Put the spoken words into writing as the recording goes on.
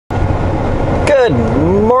Good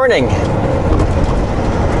morning.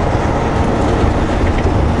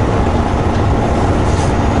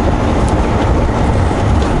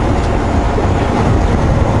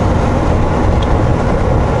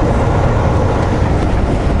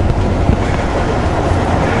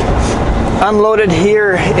 Unloaded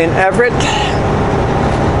here in Everett.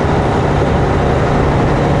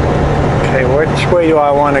 Okay, which way do I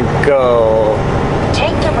want to go?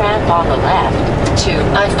 Take the ramp on the left to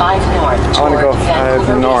I-5 North. I want to go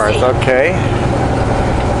 5 north, BC. okay.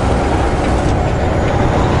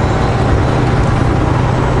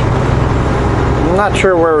 I'm not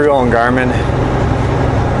sure where we're going, Garmin.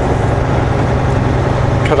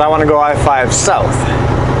 Because I want to go I-5 south.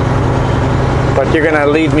 But you're going to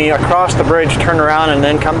lead me across the bridge, turn around, and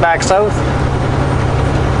then come back south?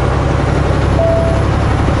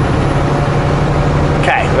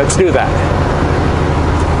 Okay, let's do that.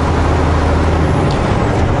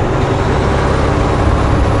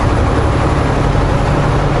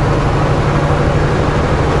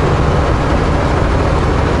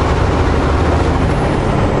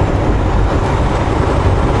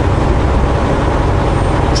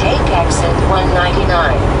 Take exit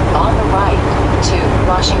 199 on the right to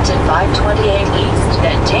Washington 528 East,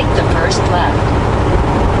 then take the first left.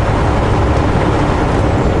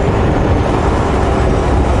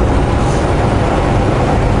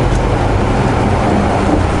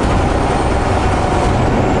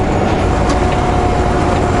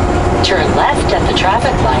 Turn left at the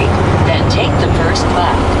traffic light, then take the first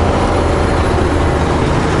left.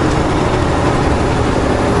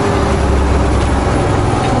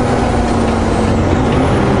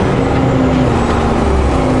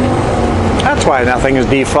 That's why nothing is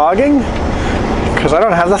defogging, because I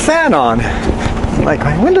don't have the fan on. Like,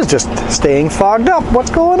 my window's just staying fogged up.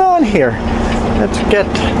 What's going on here? Let's get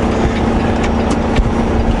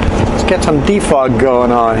some defog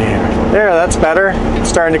going on here. There, that's better. It's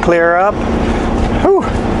starting to clear up. Whew.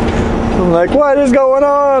 I'm like, what is going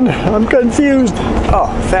on? I'm confused.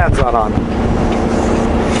 Oh, fan's not on.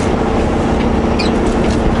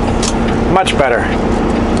 Much better.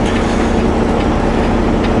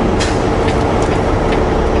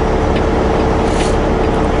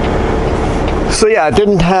 So yeah, I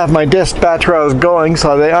didn't have my dispatch where I was going,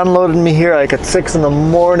 so they unloaded me here like at 6 in the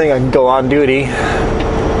morning. I could go on duty.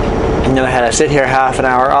 And then I had to sit here half an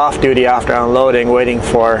hour off duty after unloading, waiting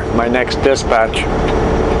for my next dispatch.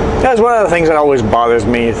 That's one of the things that always bothers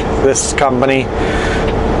me, this company.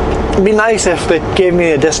 It'd be nice if they gave me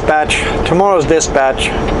a dispatch, tomorrow's dispatch,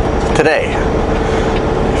 today.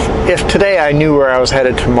 If today I knew where I was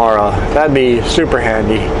headed tomorrow, that'd be super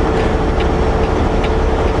handy.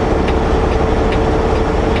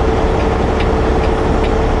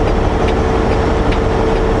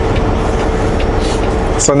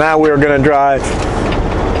 So now we're going to drive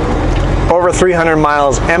over 300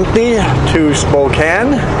 miles empty to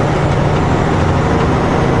Spokane.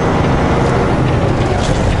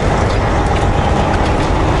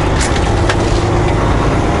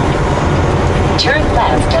 Turn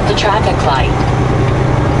left at the traffic light.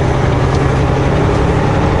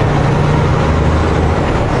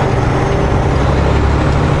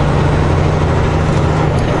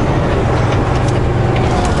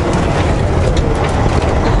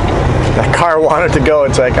 Car wanted to go.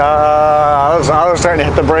 It's like, I was starting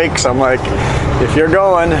to hit the brakes. I'm like, if you're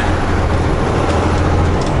going,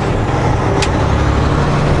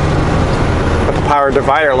 put the power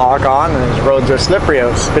divider lock on, and these roads are slippery. I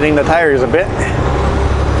was spinning the tires a bit.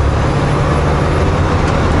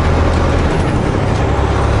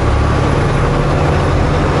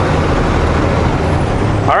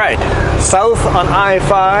 All right, south on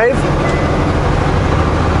I-5.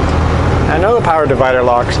 I know the power divider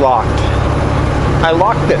lock's locked. I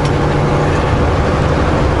locked it.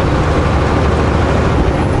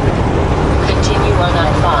 Continue on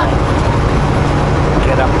I-5.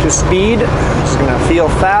 Get up to speed. It's gonna feel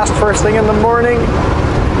fast first thing in the morning.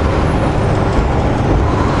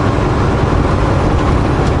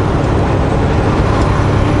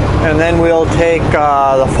 And then we'll take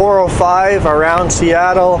the 405 around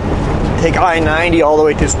Seattle, take I-90 all the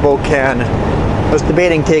way to Spokane. I was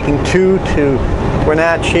debating taking 2 to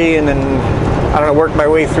Wenatchee and then I don't know, work my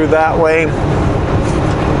way through that way.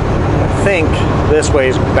 I think this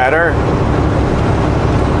way's better.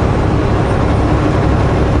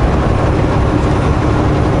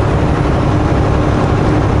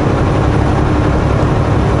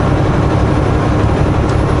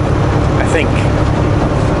 I think.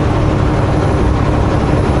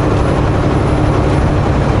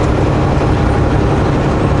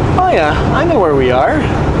 Oh yeah, I know where we are.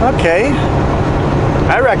 Okay.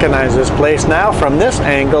 I recognize this place now from this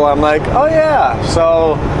angle. I'm like, oh yeah.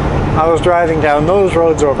 So I was driving down those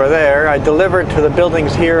roads over there. I delivered to the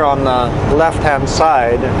buildings here on the left-hand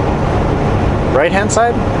side. Right-hand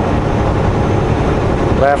side?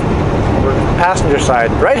 Left, passenger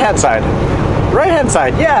side, right-hand side. Right-hand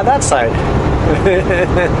side, yeah, that side.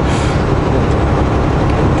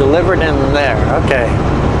 Delivered in there, okay.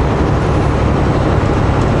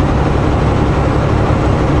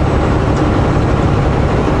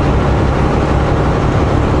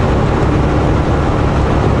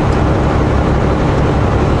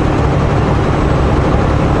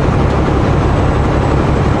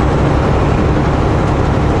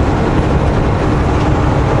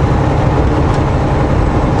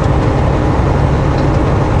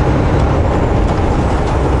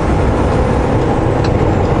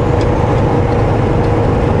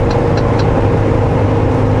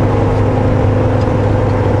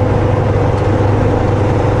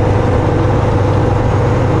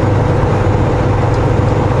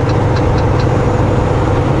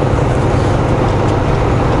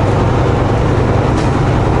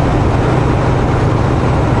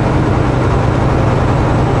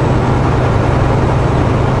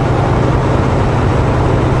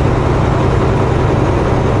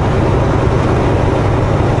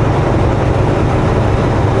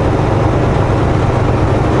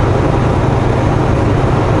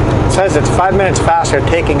 Says it's 5 minutes faster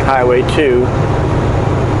taking Highway 2,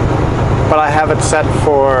 but I have it set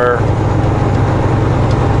for,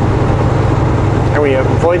 and we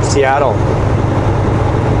avoid Seattle.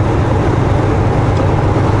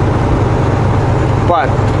 But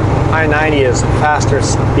I-90 is faster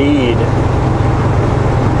speed.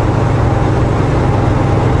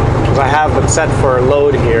 Because I have it set for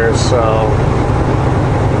load here, so.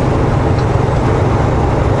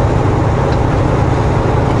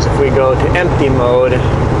 We go to empty mode,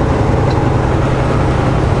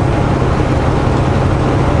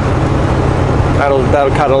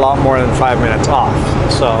 that'll cut a lot more than 5 minutes off.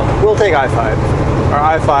 So we'll take I-5, or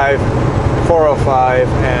I-5, 405,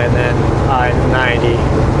 and then I-90.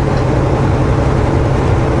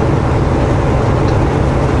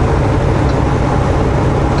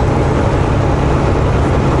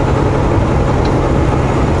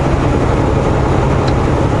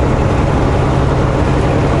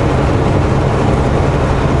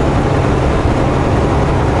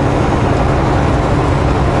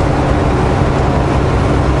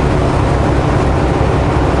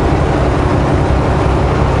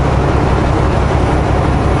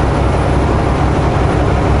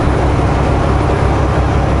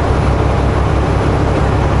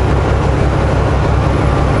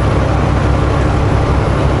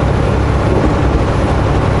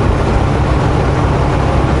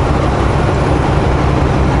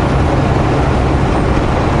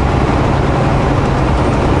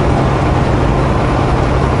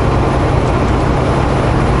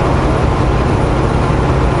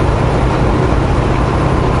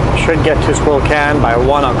 Should get to Spokane by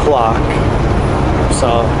 1 o'clock,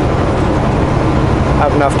 so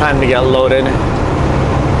have enough time to get loaded.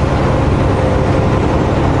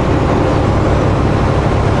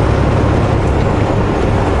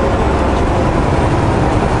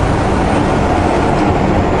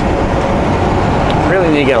 Really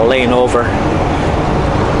need to get a lane over.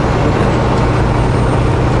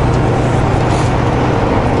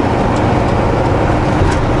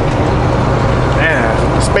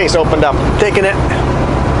 Space opened up, taking it.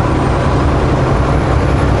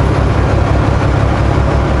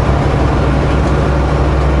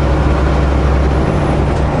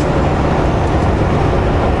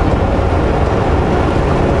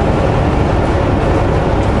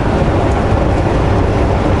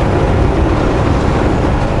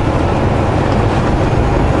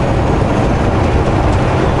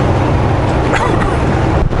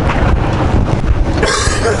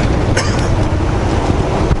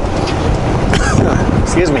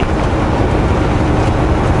 Excuse me.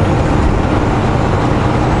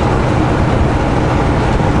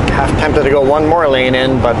 Half tempted to go one more lane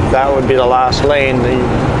in, but that would be the last lane.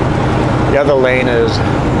 The other lane is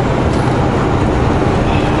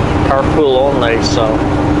carpool only, so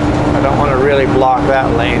I don't want to really block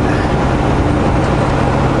that lane.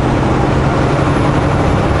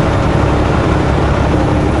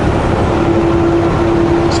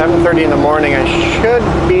 $7:30 in the morning. I should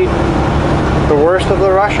be the worst of the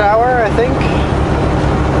rush hour, I think.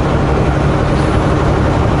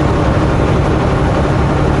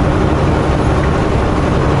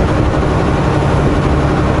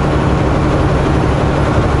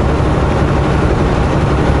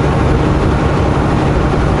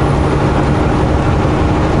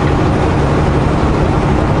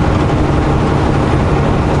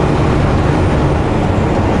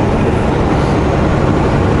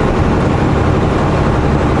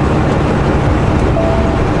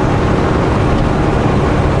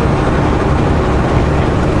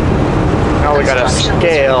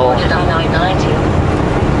 scale.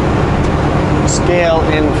 Scale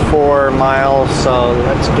in 4 miles, so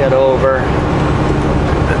let's get over.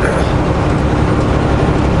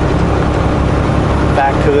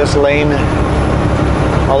 Back to this lane.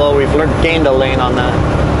 Although we've gained a lane on the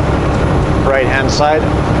right hand side.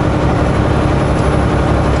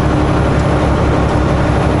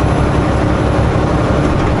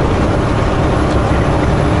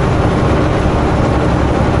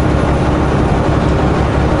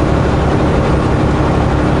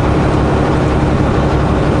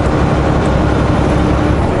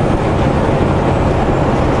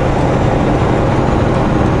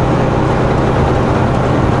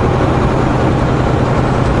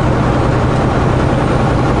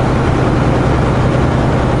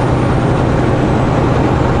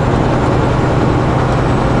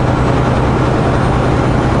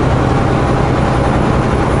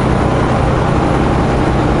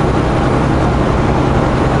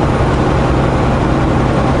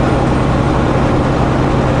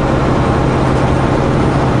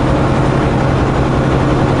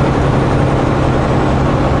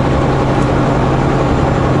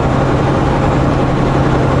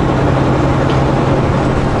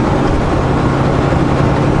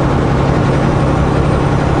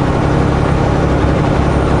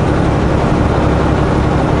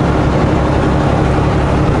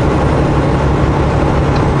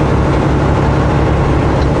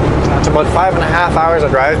 About 5.5 hours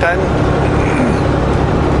of drive time.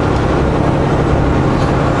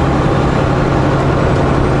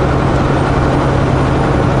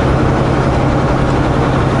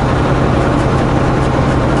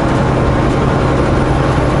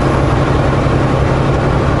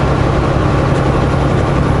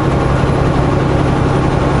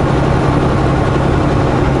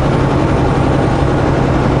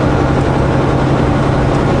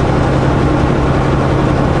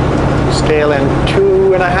 Scale in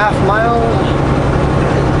 2.5 miles.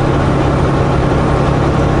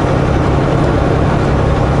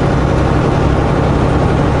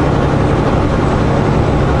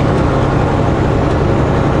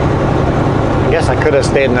 I guess I could have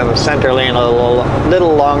stayed in the center lane a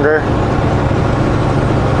little longer.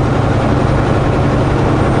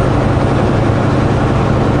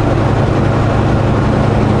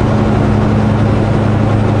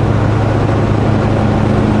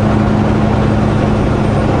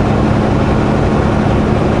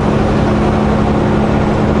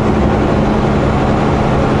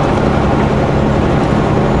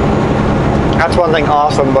 That's one thing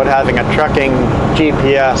awesome about having a trucking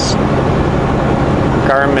GPS.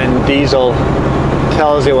 Garmin Diesel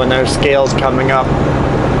tells you when there's scales coming up,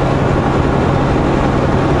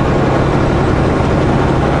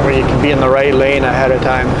 where you can be in the right lane ahead of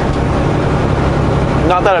time.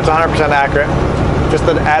 Not that it's 100% accurate, just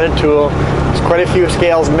an added tool. There's quite a few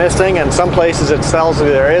scales missing, and some places it tells you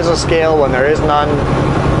there is a scale when there is none.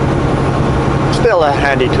 Still a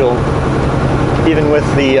handy tool, even with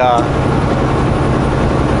the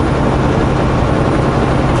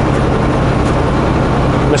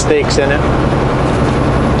mistakes in it.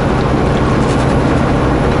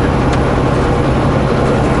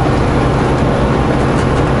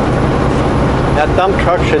 That dump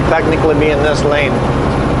truck should technically be in this lane.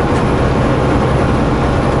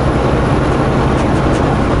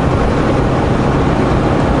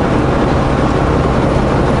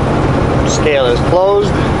 Scale is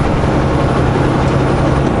closed.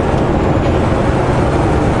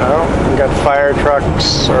 We got fire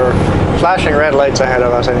trucks, or flashing red lights ahead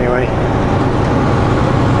of us anyway.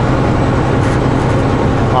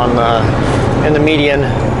 In the median.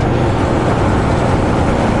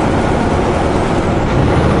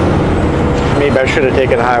 Maybe I should have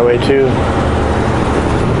taken the highway too.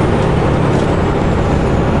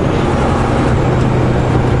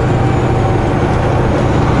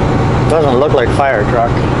 Doesn't look like fire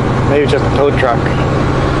truck. Maybe it's just a tow truck.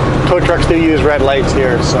 Tow trucks do use red lights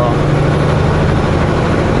here, so.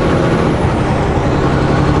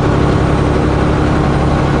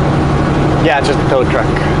 Yeah, it's just a tow truck.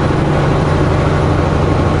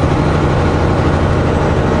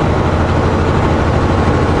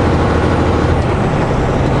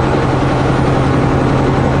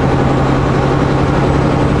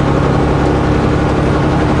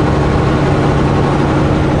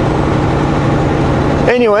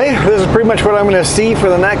 Anyway, this is pretty much what I'm going to see for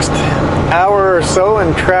the next hour or so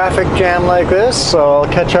in traffic jam like this, so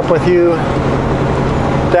I'll catch up with you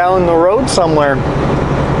down the road somewhere.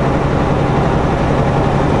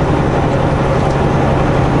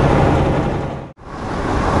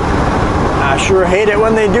 I sure hate it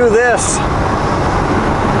when they do this.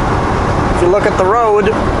 if you look at the road,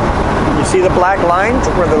 you see the black lines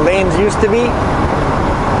where the lanes used to be?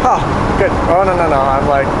 Oh, good. Oh, no. I'm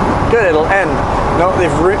like, good, it'll end. No,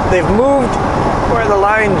 they've moved where the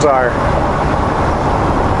lines are.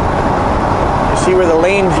 You see where the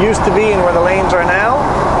lanes used to be and where the lanes are now?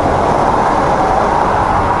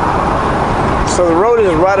 So the road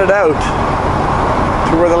is rutted out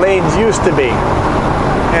to where the lanes used to be.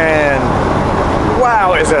 And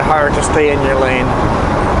wow, is it hard to stay in your lane.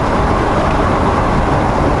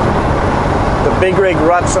 The big rig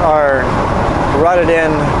ruts are rutted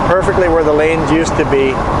in perfectly where the lanes used to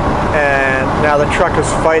be, and now the truck is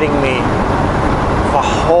fighting me the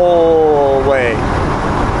whole way.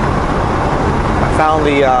 I found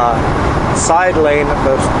the side lane,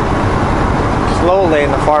 the slow lane,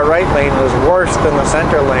 the far right lane was worse than the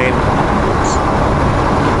center lane.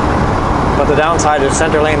 But the downside is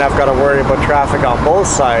center lane, I've got to worry about traffic on both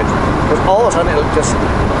sides, because all of a sudden it'll just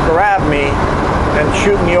grab me and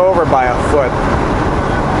shoot me over by a foot.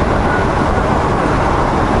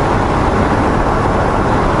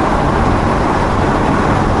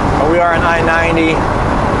 We are on I-90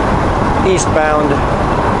 eastbound.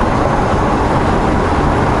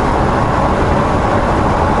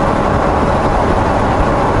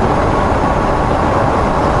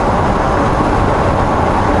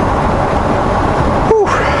 Whew.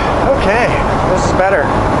 Okay, this is better.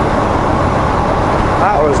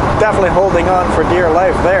 I was definitely holding on for dear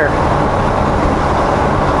life there.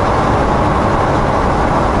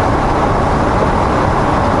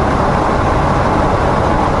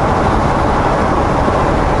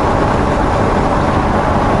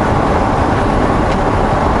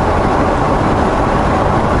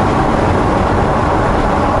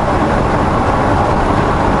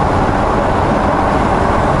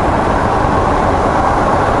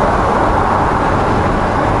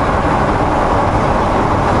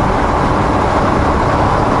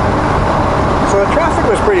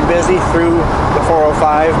 Pretty busy through the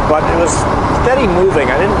 405, but it was steady moving.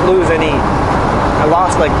 I didn't lose any. I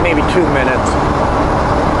lost like maybe 2 minutes,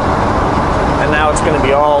 and now it's going to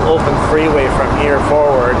be all open freeway from here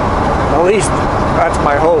forward. At least that's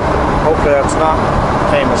my hope. Hopefully that's not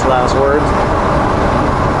famous last words.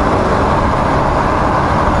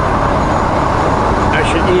 I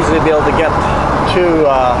should easily be able to get to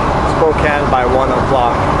Spokane by 1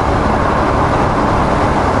 o'clock.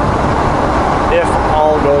 If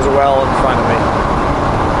all goes well in front of me.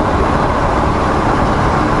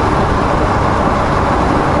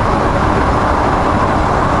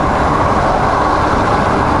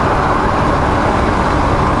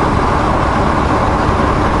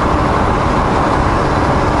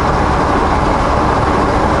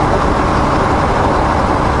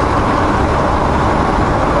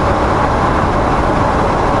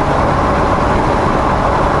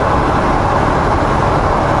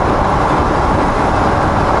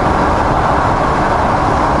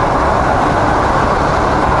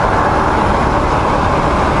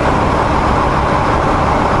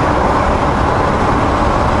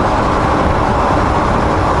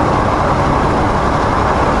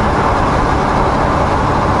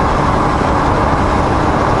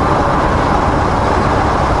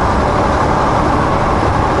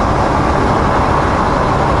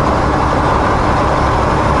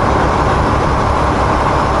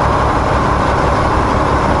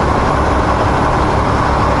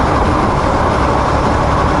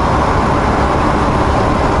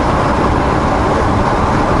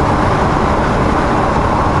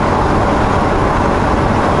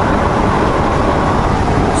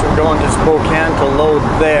 Spokane to load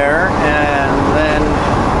there, and then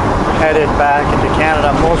headed back into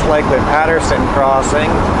Canada, most likely Patterson crossing.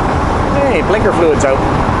 Hey, blinker fluid's out.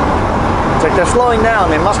 It's like they're slowing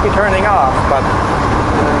down, they must be turning off, but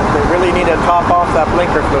they really need to top off that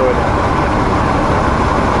blinker fluid.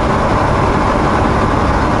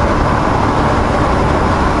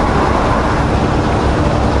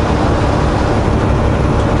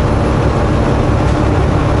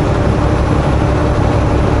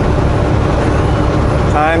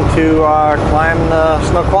 Time to climb the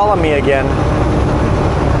Snoqualmie again,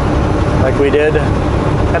 like we did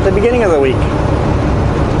at the beginning of the week.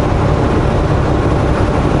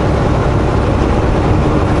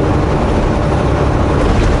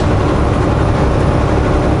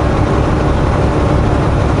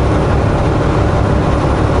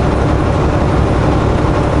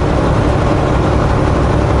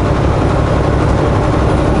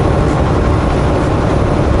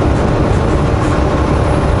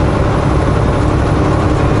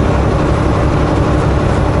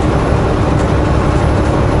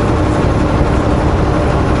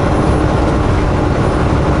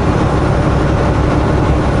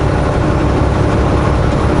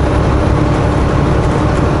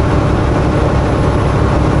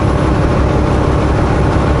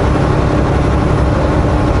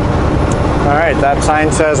 That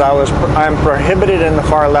sign says I'm prohibited in the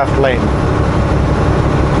far left lane.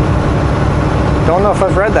 Don't know if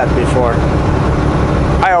I've read that before.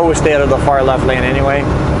 I always stay out of the far left lane anyway.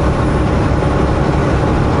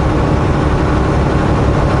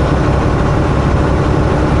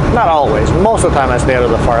 Not always. Most of the time I stay out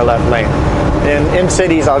of the far left lane. In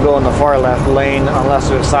cities I'll go in the far left lane unless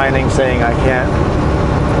there's signing saying I can't.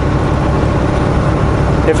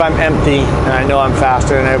 If I'm empty and I know I'm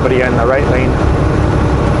faster than everybody in the right lane.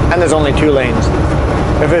 And there's only 2 lanes.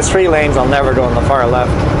 If there's 3 lanes, I'll never go in the far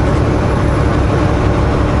left.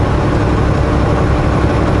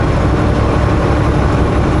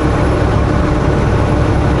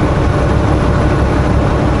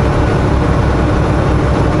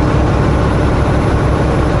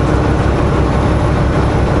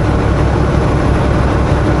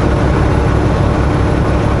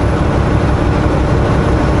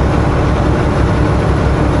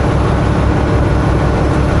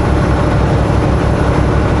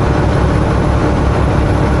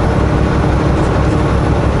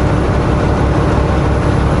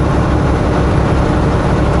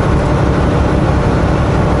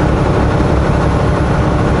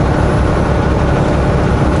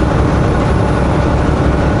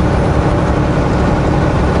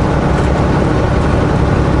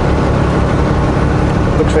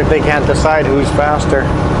 Looks like they can't decide who's faster.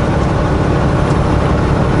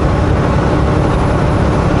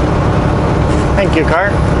 Thank you,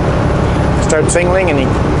 car. Started signaling and he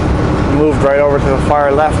moved right over to the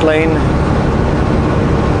far left lane.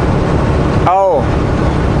 Oh,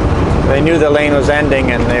 they knew the lane was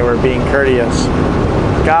ending and they were being courteous.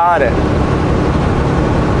 Got it.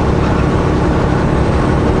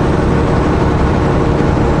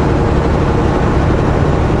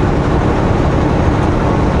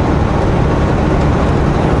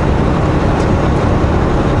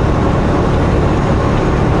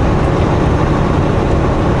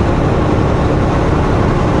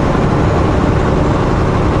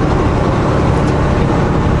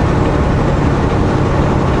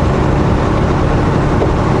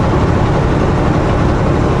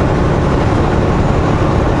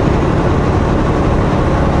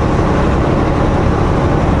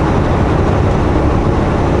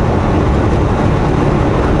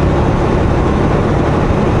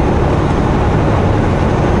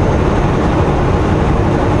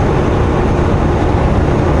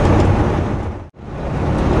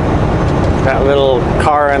 That little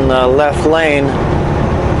car in the left lane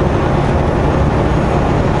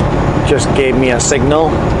just gave me a signal.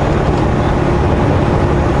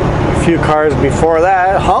 A few cars before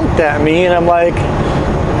that honked at me and I'm like,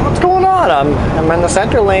 what's going on? I'm in the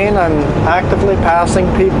center lane, I'm actively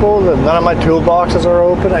passing people, and none of my toolboxes are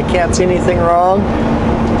open, I can't see anything wrong.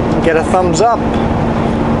 Get a thumbs up.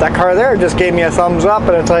 That car there just gave me a thumbs up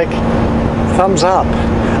and it's like, thumbs up.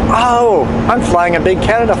 Oh, I'm flying a big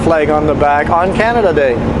Canada flag on the back on Canada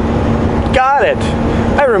Day. Got it.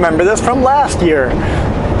 I remember this from last year.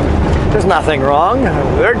 There's nothing wrong.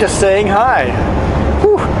 They're just saying hi.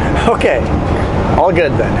 Whew. Okay, all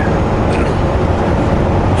good then.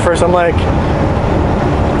 First I'm like,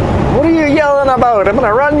 what are you yelling about? I'm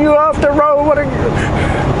gonna run you off the road. What are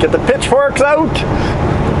you? Get the pitchforks out.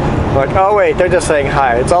 I'm like, oh wait, they're just saying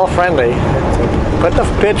hi. It's all friendly. Put the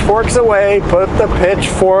pitchforks away, put the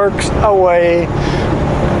pitchforks away.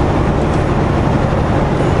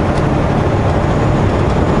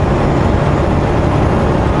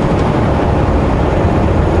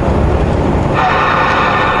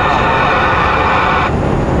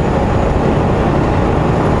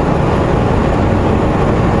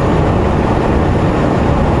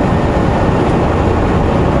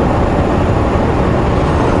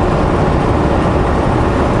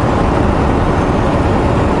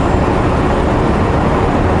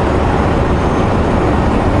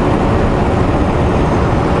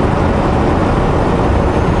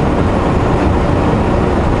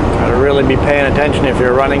 Be paying attention if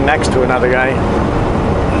you're running next to another guy.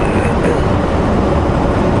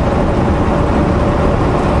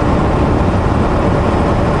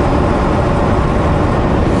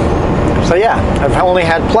 So yeah, I've only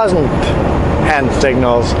had pleasant hand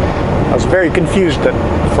signals. I was very confused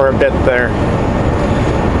for a bit there.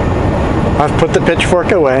 I've put the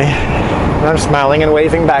pitchfork away and I'm smiling and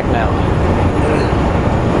waving back now.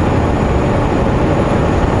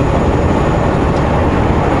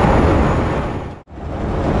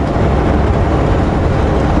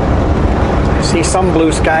 See some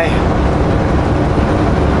blue sky.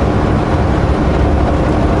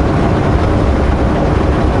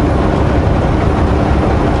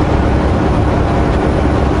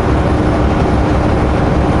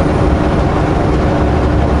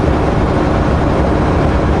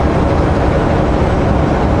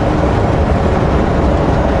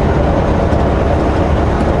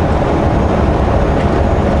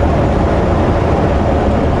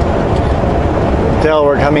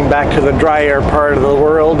 coming back to the drier part of the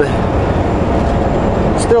world.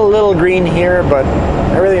 Still a little green here, but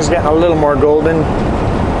everything's getting a little more golden.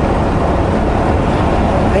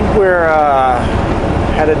 I think we're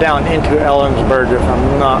headed down into Ellensburg, if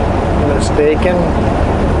I'm not mistaken.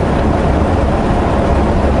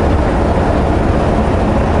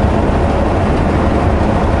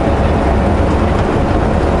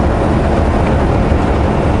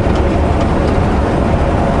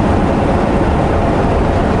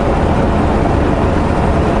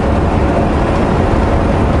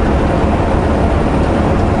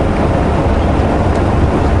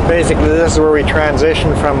 Basically, this is where we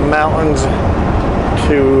transition from mountains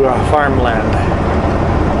to farmland.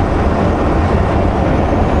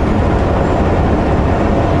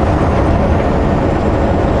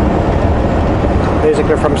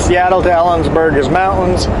 Basically, from Seattle to Ellensburg is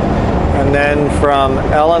mountains, and then from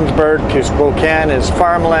Ellensburg to Spokane is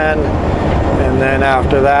farmland, and then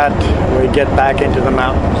after that, we get back into the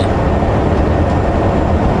mountains.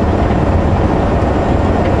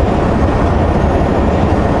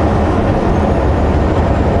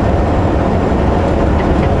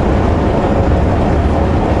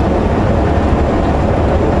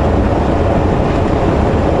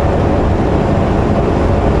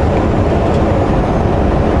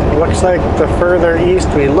 Looks like the further east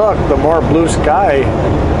we look, the more blue sky.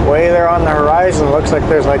 Way there on the horizon, looks like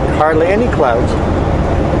there's like hardly any clouds.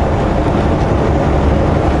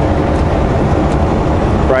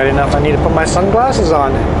 Bright enough I need to put my sunglasses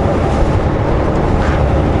on.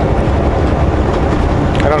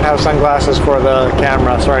 I don't have sunglasses for the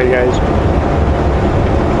camera, sorry guys.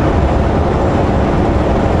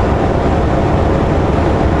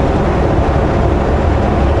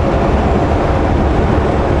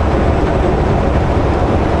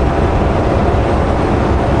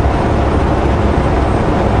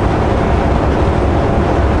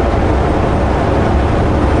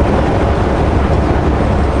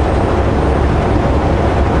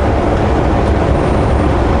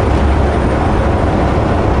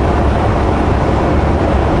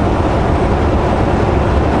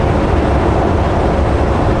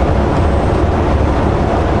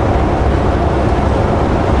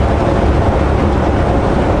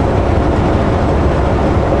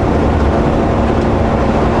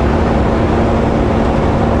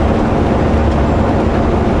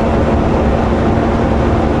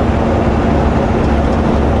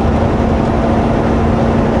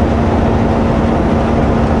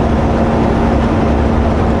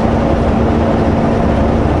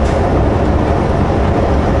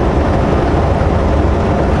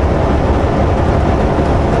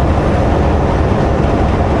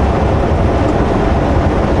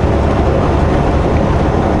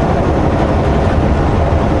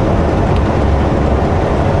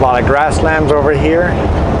 Grasslands over here,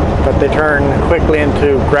 but they turn quickly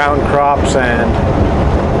into ground crops and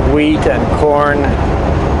wheat and corn.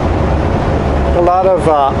 A lot of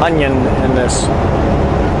onion in this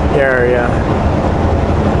area.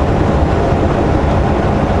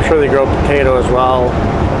 I'm sure they grow potato as well.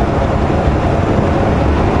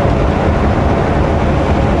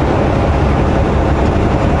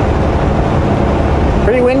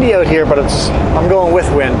 Pretty windy out here, but I'm going with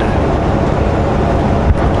wind.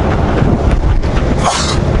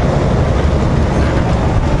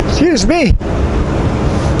 Excuse me.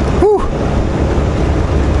 Whew.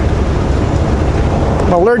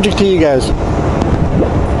 I'm allergic to you guys.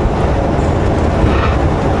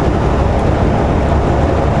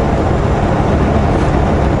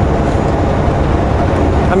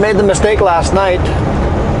 I made the mistake last night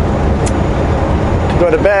to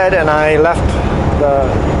go to bed and I left the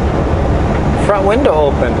front window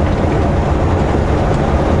open.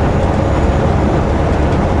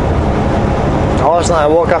 All of a sudden I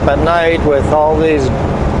woke up at night with all these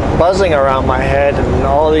buzzing around my head and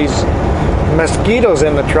all these mosquitoes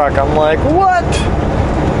in the truck. I'm like, what?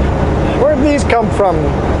 Where did these come from?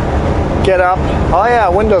 Get up. Oh yeah,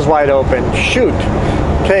 window's wide open. Shoot.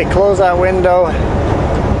 Okay, close that window.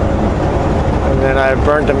 And then I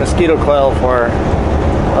burned a mosquito coil for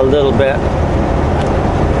a little bit.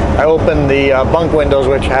 I opened the bunk windows,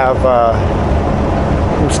 which have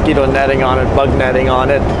mosquito netting on it, bug netting on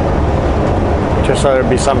it, just so there'd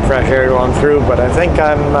be some fresh air going through, but I think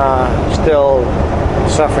I'm still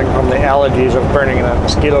suffering from the allergies of burning that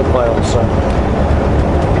mosquito coil. So,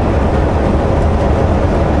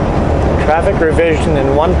 traffic revision in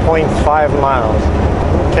 1.5 miles.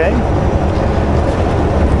 Okay.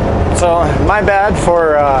 So, my bad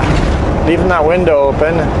for leaving that window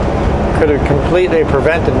open. Could have completely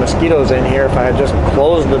prevented mosquitoes in here if I had just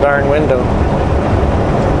closed the darn window.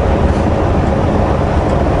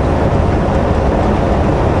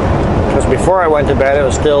 before I went to bed, it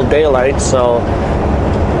was still daylight, so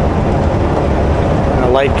a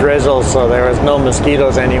light drizzle, so there was no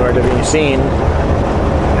mosquitoes anywhere to be seen.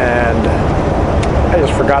 And I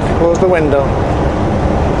just forgot to close the window.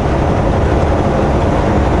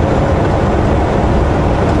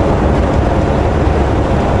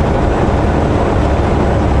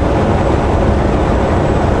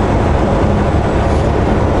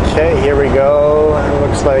 Okay, here we go. It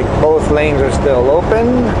looks like both lanes are still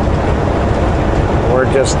open.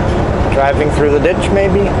 We're just driving through the ditch,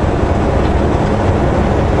 maybe.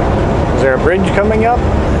 Is there a bridge coming up?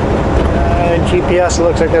 GPS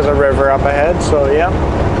looks like there's a river up ahead, so yeah.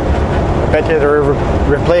 I bet you they're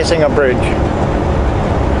replacing a bridge.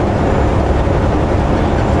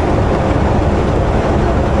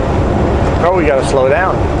 Oh, we gotta slow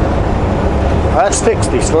down. Oh, that's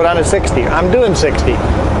 60. Slow down to 60. I'm doing 60.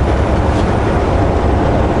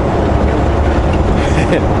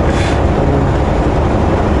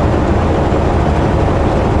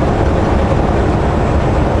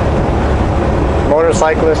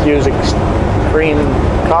 Motorcyclists use extreme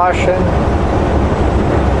caution.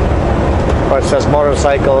 Oh, it says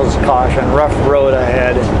motorcycles, caution, rough road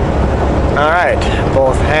ahead. Alright,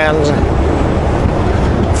 both hands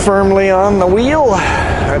firmly on the wheel.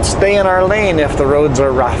 Let's stay in our lane if the roads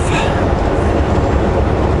are rough.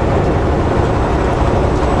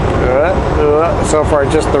 So far,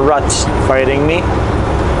 just the ruts fighting me.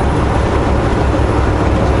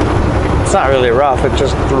 It's not really rough, it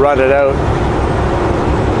just rutted out.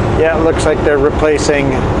 Yeah, it looks like they're replacing.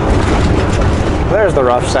 There's the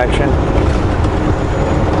rough section.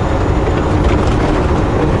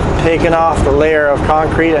 Taking off the layer of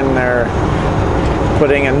concrete and they're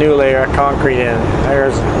putting a new layer of concrete in.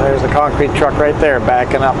 There's the concrete truck right there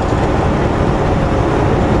backing up.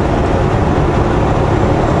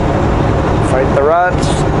 Fight the ruts.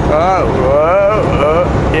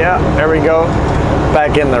 Yeah, there we go.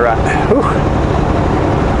 Back in the rut. Whew.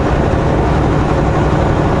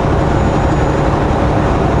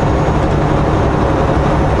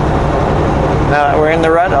 Now that we're in the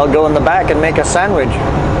rut, I'll go in the back and make a sandwich.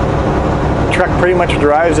 The truck pretty much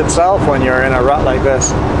drives itself when you're in a rut like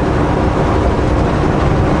this.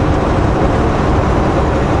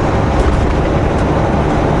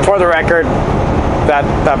 For the record,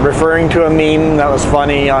 that referring to a meme that was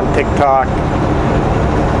funny on TikTok.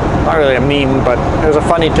 Not really a meme, but it was a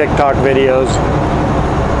funny TikTok videos.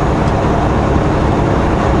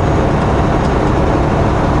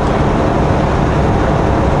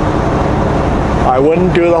 I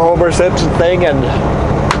wouldn't do the Homer Simpson thing and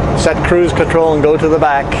set cruise control and go to the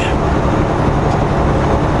back.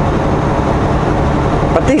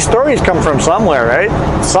 But these stories come from somewhere, right?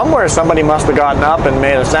 Somewhere somebody must have gotten up and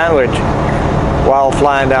made a sandwich while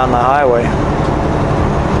flying down the highway.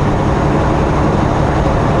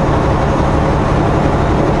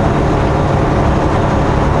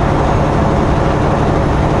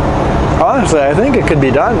 Honestly, I think it could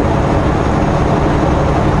be done.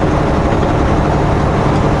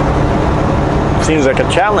 Seems like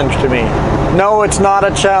a challenge to me. No, it's not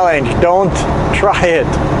a challenge. Don't try it.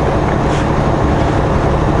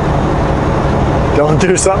 Don't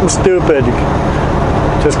do something stupid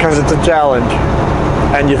just because it's a challenge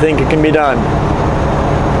and you think it can be done.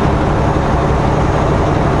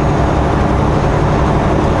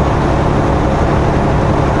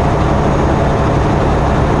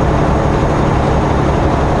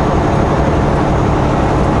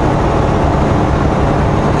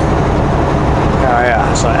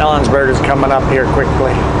 So Ellensburg is coming up here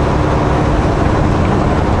quickly.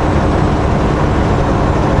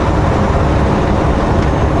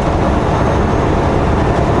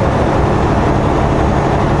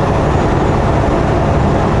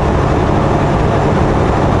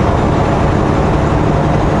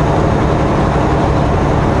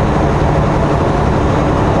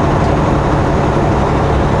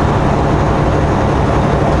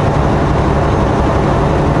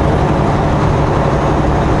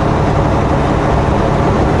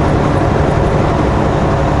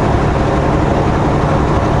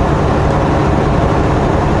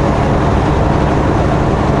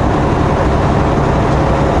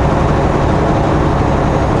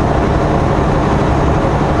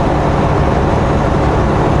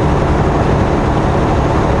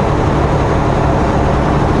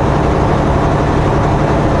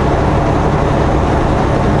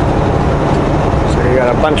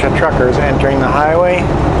 Bunch of truckers entering the highway.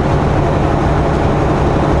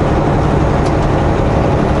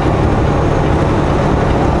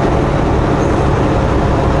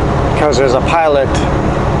 Because there's a pilot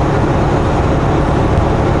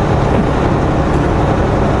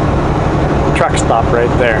stop right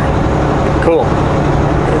there. Cool.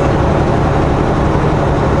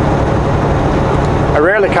 I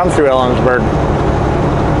rarely come through Ellensburg.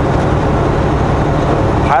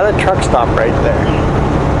 Pilot truck stop right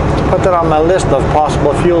there. Put that on my list of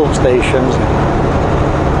possible fuel stations.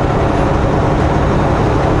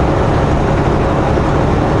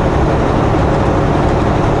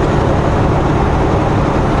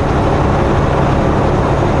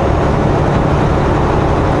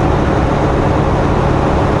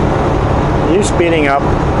 You speeding up?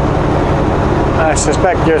 I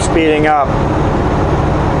suspect you're speeding up.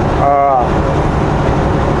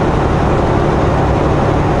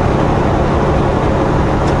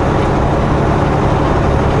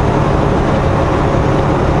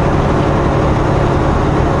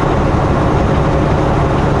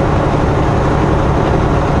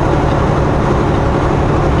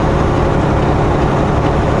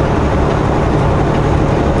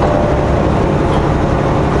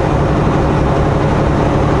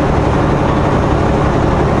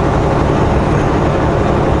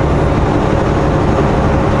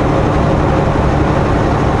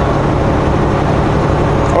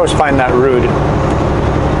 Find that rude.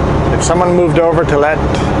 If someone moved over to let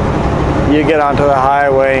you get onto the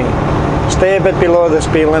highway, stay a bit below the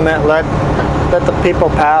speed limit, let the people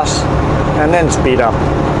pass, and then speed up.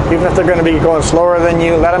 Even if they're going to be going slower than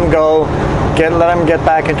you, let them go, let them get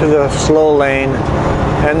back into the slow lane,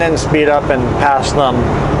 and then speed up and pass them.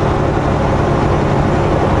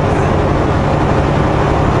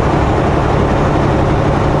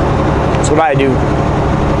 That's what I do.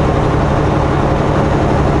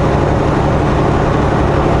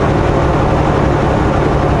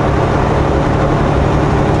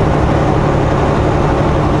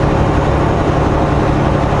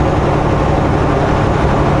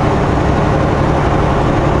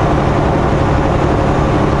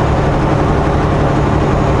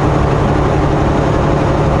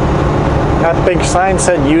 That big sign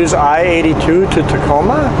said use I-82 to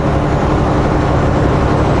Tacoma?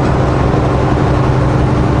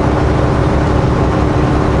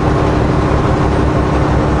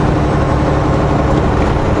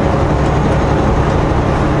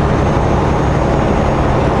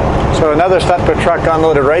 So another stepper truck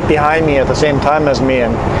unloaded right behind me at the same time as me,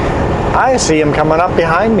 and I see him coming up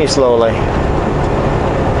behind me slowly.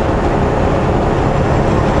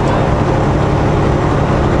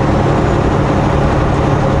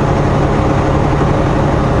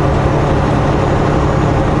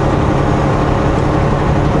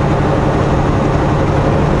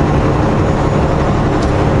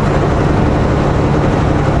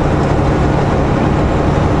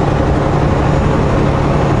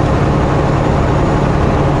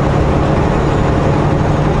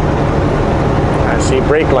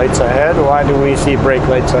 Brake lights ahead. Why do we see brake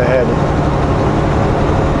lights ahead?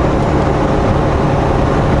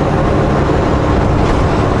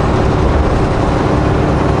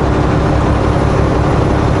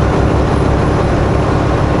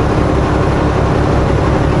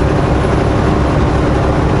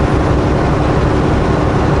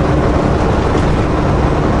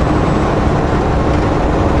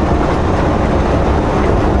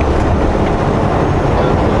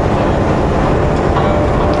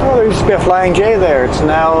 Used to be a Flying J there. It's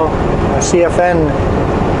now a CFN.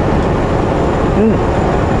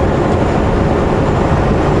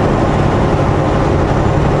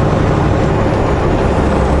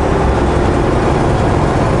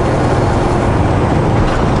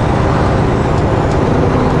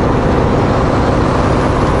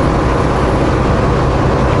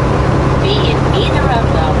 Be in either of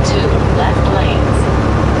the two left lanes.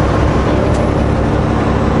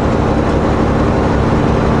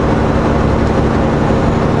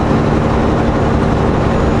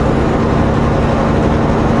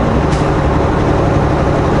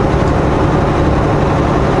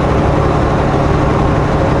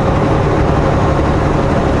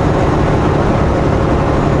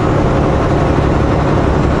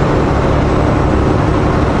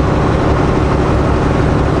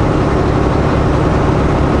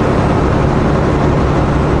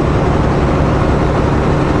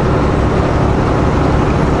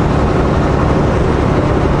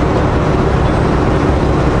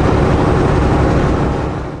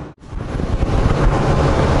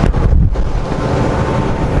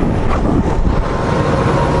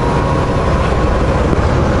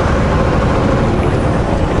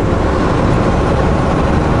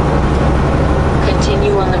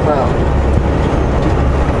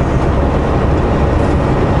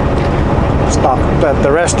 Stop at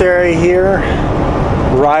the rest area here,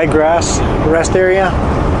 ryegrass rest area,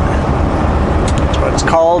 that's what it's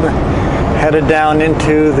called, Headed down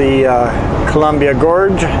into the Columbia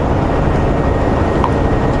Gorge.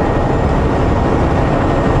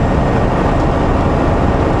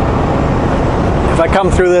 If I come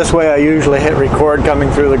through this way, I usually hit record coming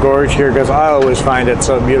through the gorge here because I always find it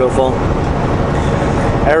so beautiful.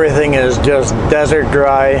 Everything is just desert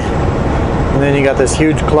dry, and then you got this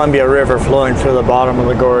huge Columbia River flowing through the bottom of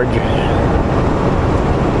the gorge.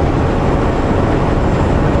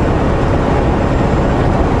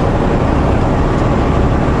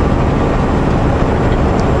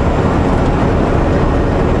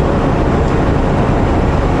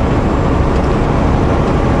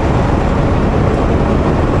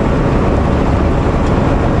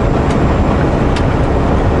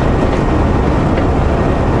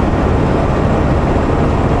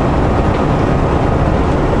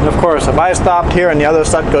 Of course, if I stopped here and the other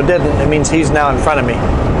Sutco didn't, it means he's now in front of me.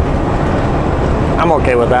 I'm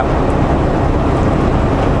okay with that.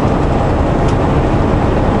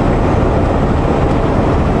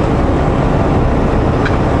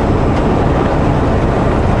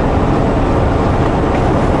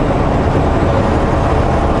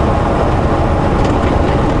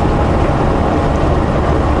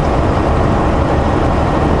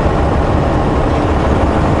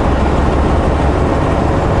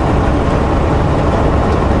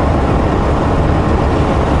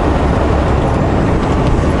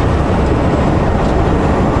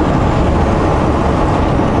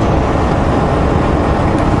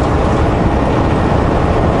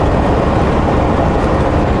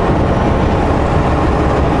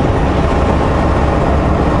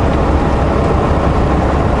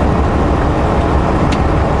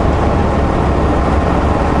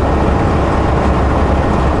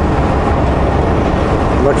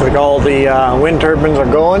 Looks like all the wind turbines are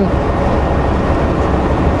going.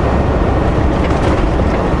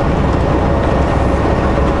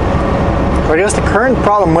 So I guess the current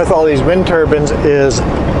problem with all these wind turbines is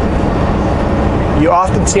you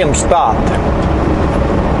often see them stopped.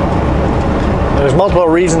 There's multiple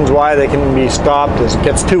reasons why they can be stopped. As it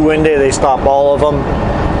gets too windy, they stop all of them.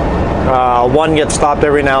 One gets stopped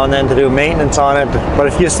every now and then to do maintenance on it. But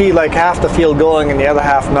if you see like half the field going and the other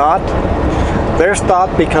half not, they're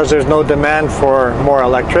stopped because there's no demand for more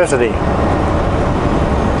electricity.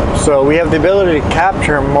 So we have the ability to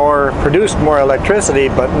capture more, produce more electricity,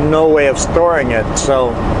 but no way of storing it.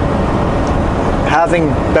 So having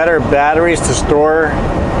better batteries to store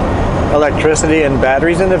electricity and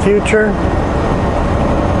batteries in the future,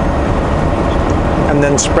 and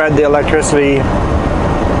then spread the electricity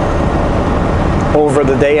over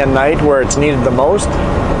the day and night where it's needed the most,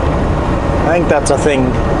 I think that's a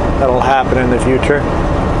thing that'll happen in the future.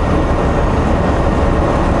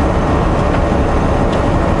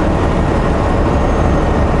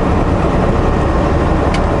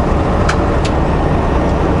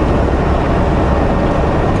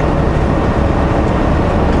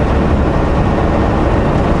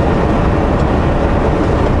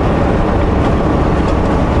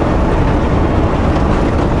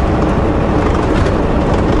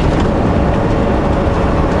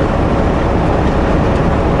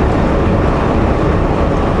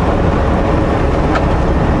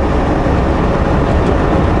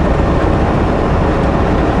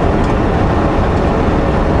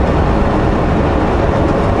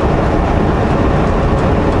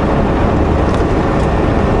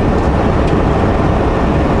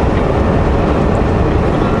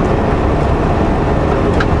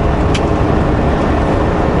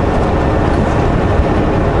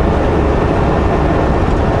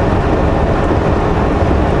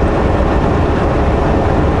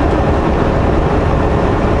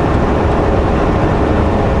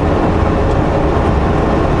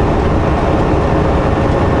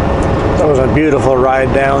 Beautiful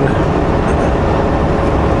ride down.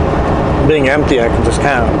 Being empty, I can just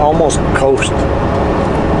kind of almost coast.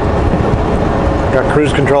 Got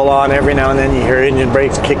cruise control on. Every now and then you hear engine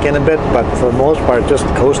brakes kick in a bit, but for the most part just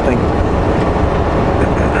coasting.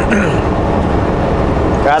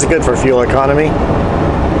 That's good for fuel economy.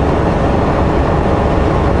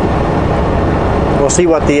 We'll see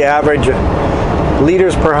what the average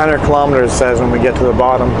liters per 100 kilometers says when we get to the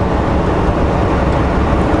bottom.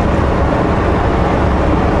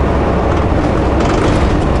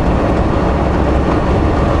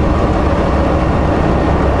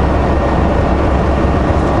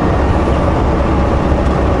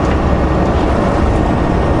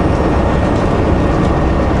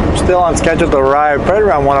 Still on schedule to arrive right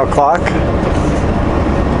around 1 o'clock.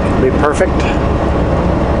 Be perfect.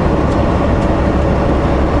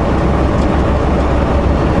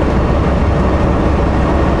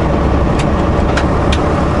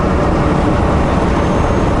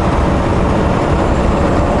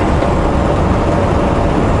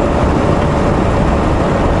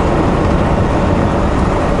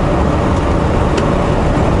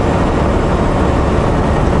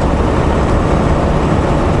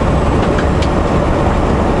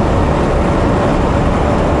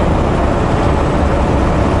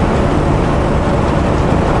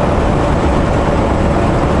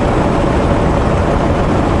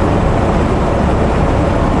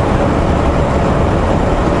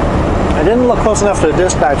 close enough to the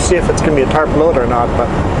dispatch to see if it's going to be a tarp load or not, but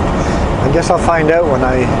I guess I'll find out when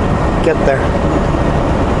I get there.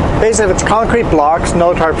 Basically, if it's concrete blocks,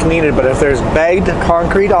 no tarp's needed, but if there's bagged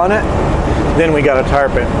concrete on it, then we got to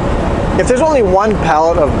tarp it. If there's only one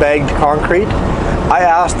pallet of bagged concrete, I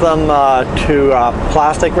ask them to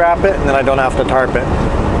plastic wrap it, and then I don't have to tarp it.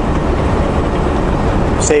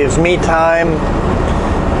 Saves me time,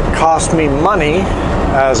 costs me money,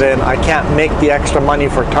 as in I can't make the extra money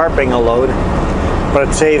for tarping a load, but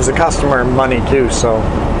it saves the customer money too, so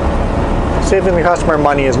saving the customer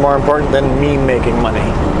money is more important than me making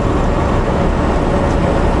money.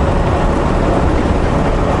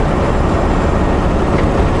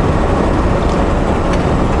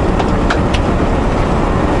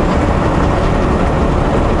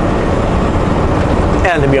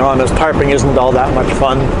 And to be honest, tarping isn't all that much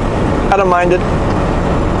fun. I don't mind it.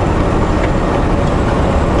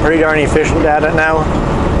 Pretty darn efficient at it now.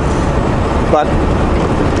 But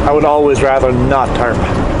I would always rather not tarp.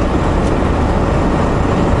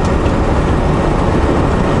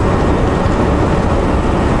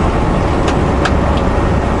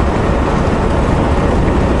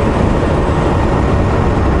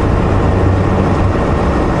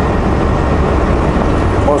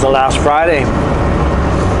 What was the last Friday?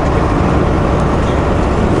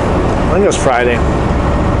 I think it was Friday.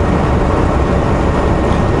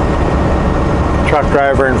 The truck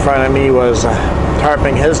driver in front of me was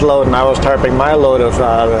tarping his load, and I was tarping my load of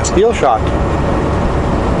the steel shock.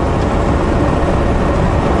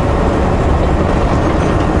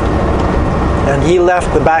 And he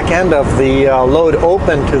left the back end of the load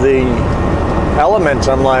open to the elements.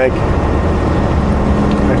 I'm like,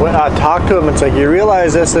 I talked to him. It's like, you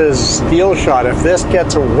realize this is steel shot. If this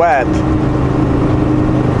gets wet,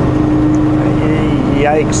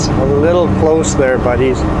 yikes, a little close there,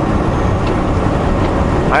 buddies.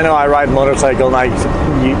 I know I ride motorcycle, and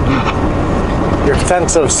your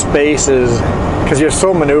sense of space is, because you're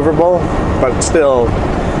so maneuverable, but still,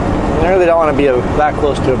 I really don't want to be that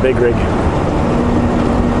close to a big rig.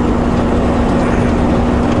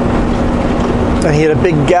 And he had a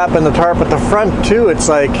big gap in the tarp at the front too. It's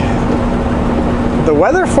like, the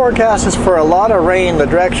weather forecast is for a lot of rain the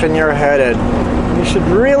direction you're headed. You should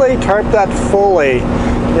really tarp that fully.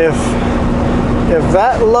 If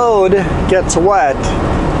that load gets wet,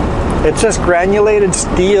 it's just granulated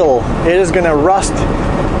steel. It is going to rust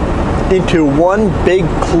into one big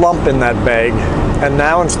clump in that bag. And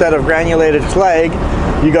now instead of granulated slag,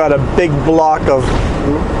 you got a big block of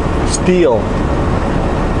steel.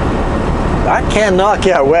 That cannot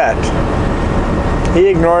get wet. He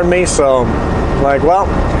ignored me, so I'm like, well,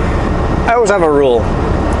 I always have a rule.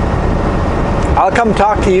 I'll come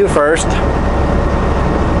talk to you first.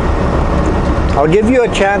 I'll give you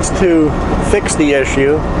a chance to fix the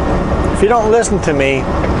issue. If you don't listen to me,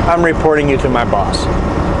 I'm reporting you to my boss.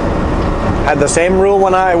 Had the same rule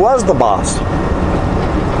when I was the boss.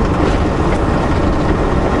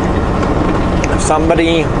 If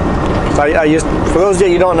somebody, so I used, for those of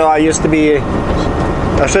you who don't know, I used to be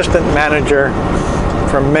assistant manager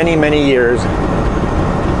for many, many years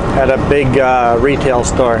at a big retail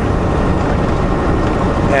store.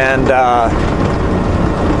 And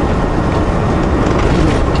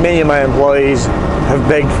many of my employees have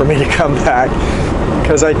begged for me to come back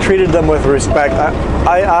because I treated them with respect.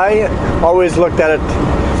 I always looked at it,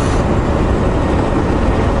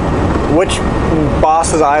 which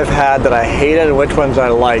bosses I've had that I hated and which ones I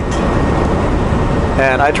liked.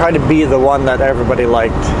 And I tried to be the one that everybody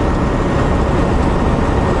liked.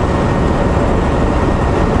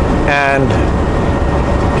 And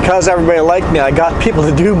because everybody liked me, I got people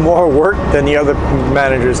to do more work than the other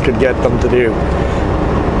managers could get them to do.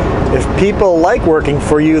 If people like working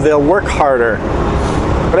for you, they'll work harder.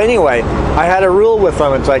 But anyway, I had a rule with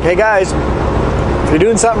them. It's like, hey guys, if you're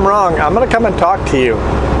doing something wrong, I'm going to come and talk to you.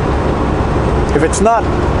 If it's not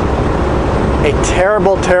a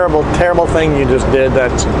terrible, terrible, terrible thing you just did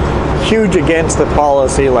that's huge against the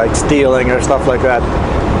policy, like stealing or stuff like that,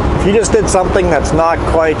 if you just did something that's not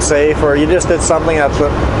quite safe, or you just did something that's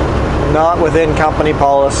not within company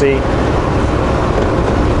policy,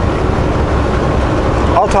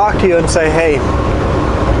 I'll talk to you and say, hey,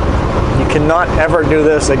 you cannot ever do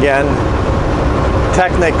this again.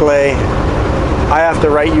 Technically, I have to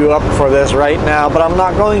write you up for this right now, but I'm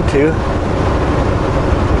not going to.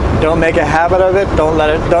 Don't make a habit of it. Don't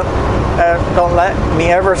let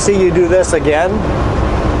me ever see you do this again,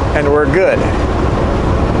 and we're good.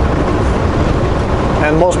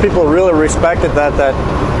 And most people really respected that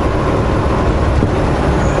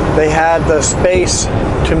they had the space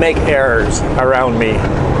to make errors around me.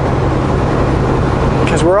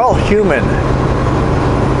 Because we're all human.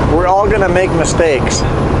 We're all gonna make mistakes.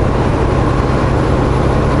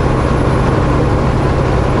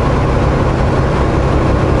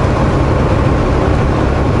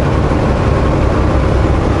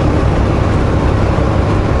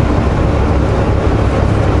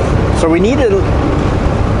 So we need to,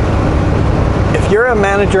 if you're a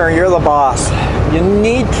manager or you're the boss, you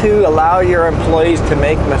need to allow your employees to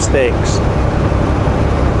make mistakes.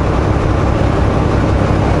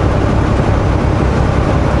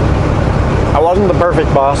 I wasn't the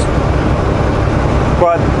perfect boss,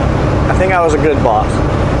 but I think I was a good boss.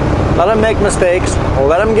 Let them make mistakes,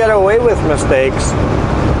 let them get away with mistakes.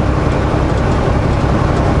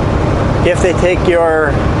 If they take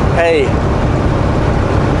your, hey,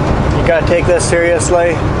 you gotta take this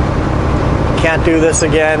seriously, can't do this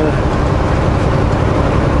again.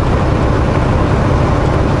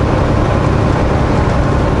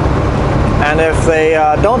 And if they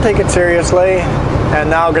don't take it seriously and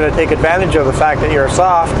now going to take advantage of the fact that you're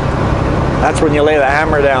soft, that's when you lay the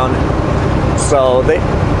hammer down. So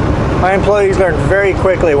my employees learned very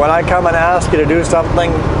quickly when I come and ask you to do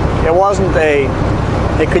something, it wasn't a,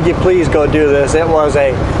 hey, could you please go do this? It was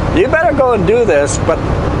a, you better go and do this, but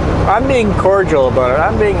I'm being cordial about it.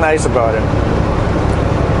 I'm being nice about it.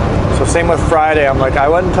 So same with Friday. I'm like, I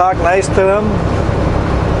wouldn't talk nice to him.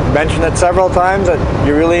 Mentioned it several times that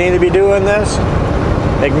you really need to be doing this.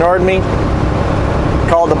 Ignored me.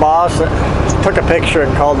 Called the boss. Took a picture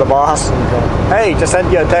and called the boss. And go, hey, just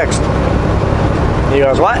sent you a text. He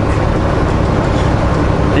goes, what?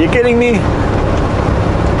 Are you kidding me?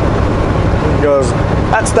 He goes,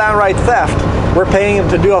 that's downright theft. We're paying him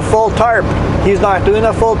to do a full tarp. He's not doing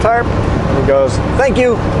a full tarp. He goes, thank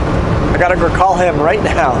you. I gotta go call him right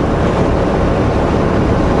now.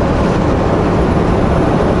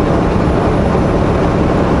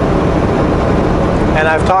 And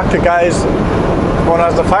I've talked to guys when I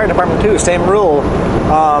was in the fire department too, same rule.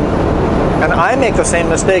 And I make the same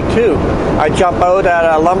mistake too. I jump out at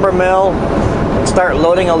a lumber mill, start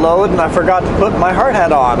loading a load, and I forgot to put my hard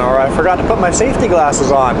hat on, or I forgot to put my safety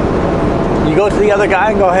glasses on. You go to the other guy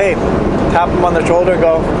and go, hey, tap them on the shoulder and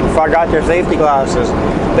go, forgot your safety glasses.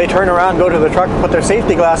 They turn around, go to the truck, put their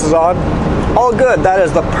safety glasses on. All good. That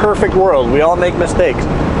is the perfect world. We all make mistakes.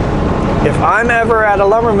 If I'm ever at a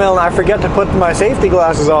lumber mill and I forget to put my safety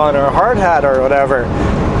glasses on or a hard hat or whatever,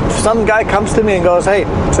 some guy comes to me and goes, hey,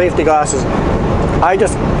 safety glasses. I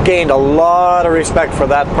just gained a lot of respect for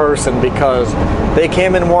that person because they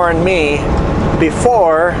came and warned me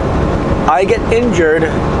before I get injured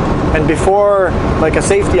and before like a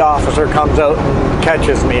safety officer comes out and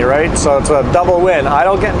catches me, right? So it's a double win. I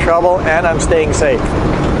don't get in trouble and I'm staying safe.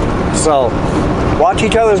 So watch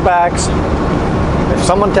each other's backs. If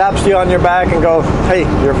someone taps you on your back and go, hey,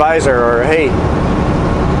 your visor, or hey,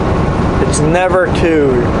 it's never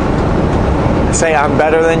to say I'm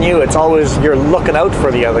better than you. It's always you're looking out for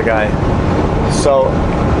the other guy. So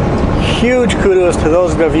huge kudos to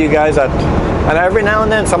those of you guys that, and every now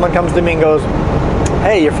and then someone comes to me and goes,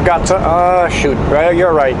 hey, you forgot to, shoot, right?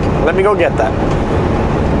 You're right. Let me go get that.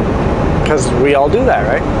 Because we all do that,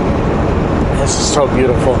 right? This is so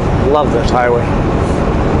beautiful. Love this highway.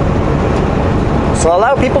 So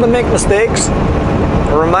allow people to make mistakes.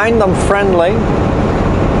 Remind them friendly.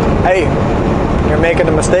 Hey, you're making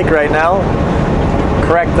a mistake right now.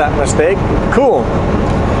 Correct that mistake. Cool.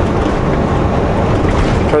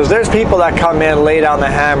 Because there's people that come in, lay down the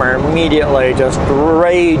hammer immediately, just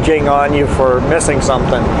raging on you for missing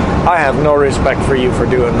something. I have no respect for you for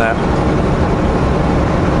doing that.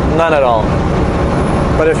 None at all.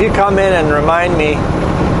 But if you come in and remind me,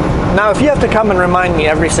 now if you have to come and remind me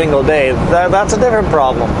every single day, that's a different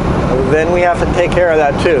problem. Then we have to take care of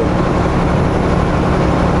that too.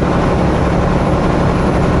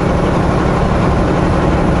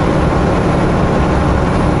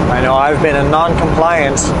 I know I've been in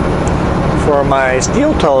non-compliance for my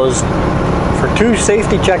steel toes for 2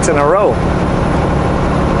 safety checks in a row.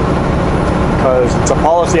 Because it's a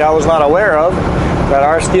policy I was not aware of, that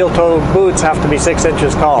our steel toe boots have to be 6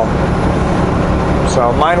 inches tall.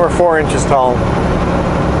 So mine were 4 inches tall.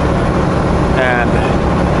 And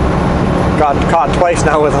got caught twice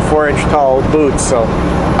now with a 4-inch tall boot. So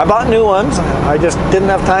I bought new ones. I just didn't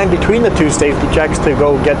have time between the 2 safety checks to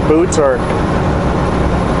go get boots, or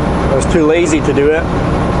I was too lazy to do it.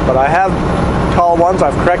 But I have tall ones.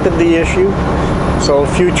 I've corrected the issue. So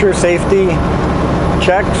future safety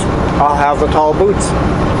checks, I'll have the tall boots.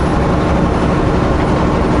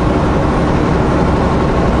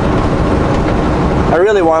 I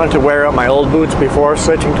really wanted to wear out my old boots before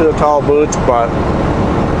switching to the tall boots, but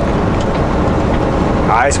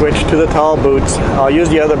I switched to the tall boots. I'll use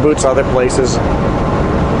the other boots other places.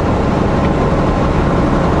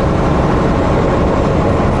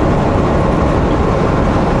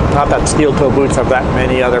 that steel toe boots have that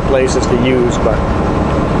many other places to use, but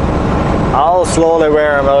I'll slowly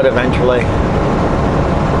wear them out eventually.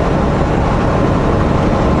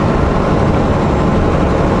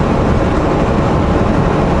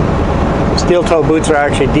 Steel toe boots are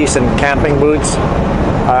actually decent camping boots.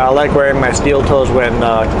 I like wearing my steel toes when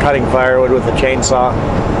cutting firewood with a chainsaw,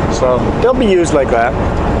 so they'll be used like that.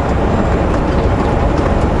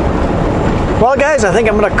 Well guys, I think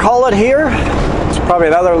I'm going to call it here. It's probably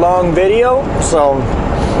another long video, so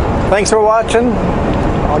thanks for watching.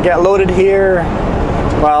 I'll get loaded here.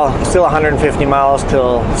 Well, still 150 miles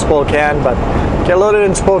till Spokane, but get loaded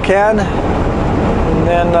in Spokane, and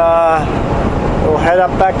then we'll head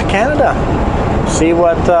up back to Canada. See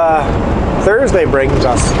what Thursday brings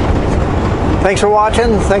us. Thanks for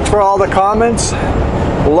watching. Thanks for all the comments.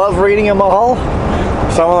 Love reading them all.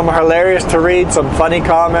 Some of them are hilarious to read, some funny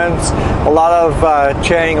comments, a lot of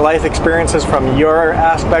sharing life experiences from your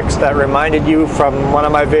aspects that reminded you from one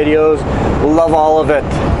of my videos. Love all of it.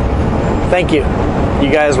 Thank you.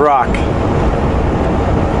 You guys rock.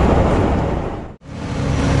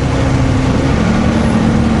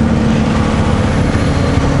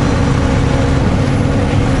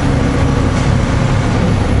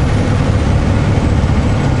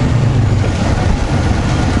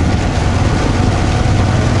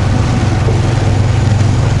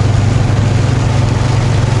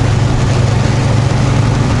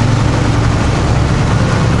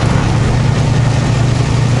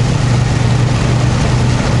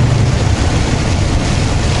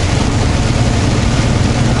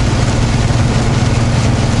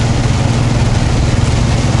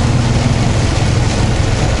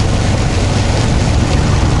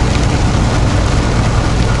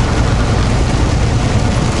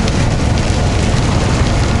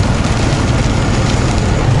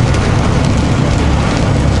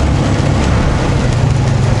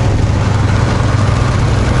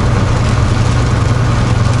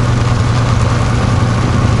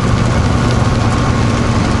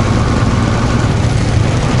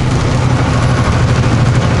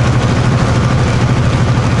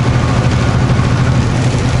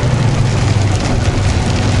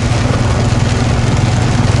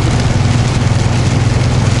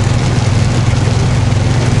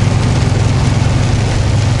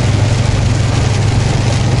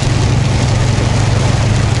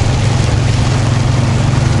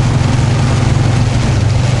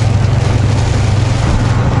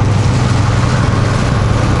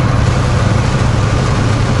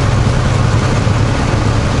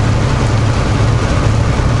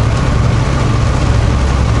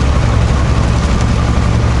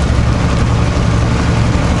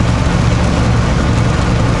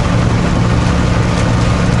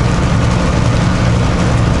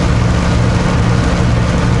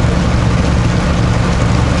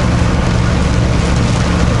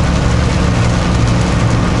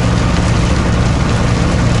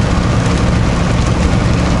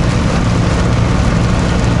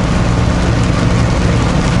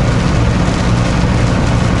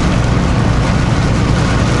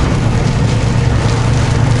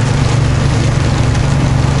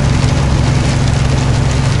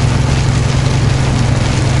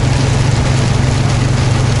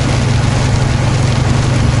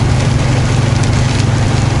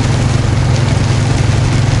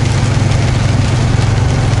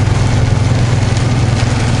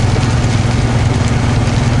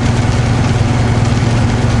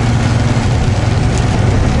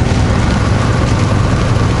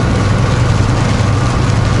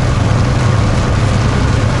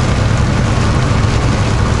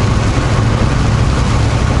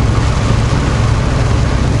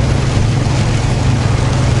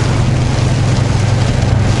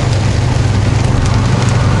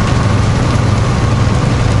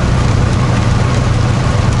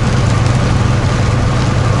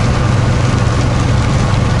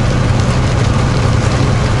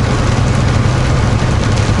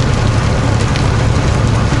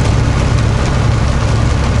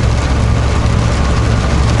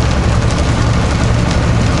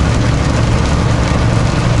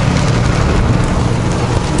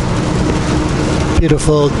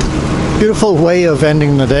 Beautiful, beautiful way of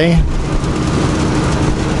ending the day.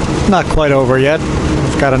 Not quite over yet.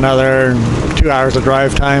 We've got another 2 hours of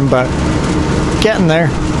drive time, but getting there.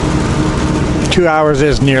 2 hours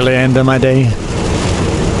is nearly the end of my day.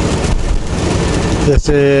 This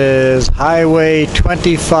is Highway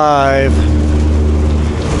 25.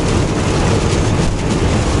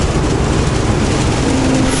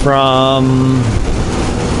 From,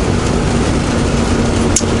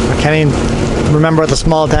 I can't even remember what the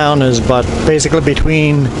small town is, but basically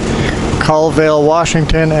between Colville,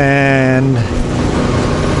 Washington, and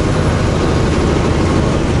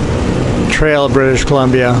Trail, British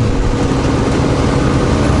Columbia.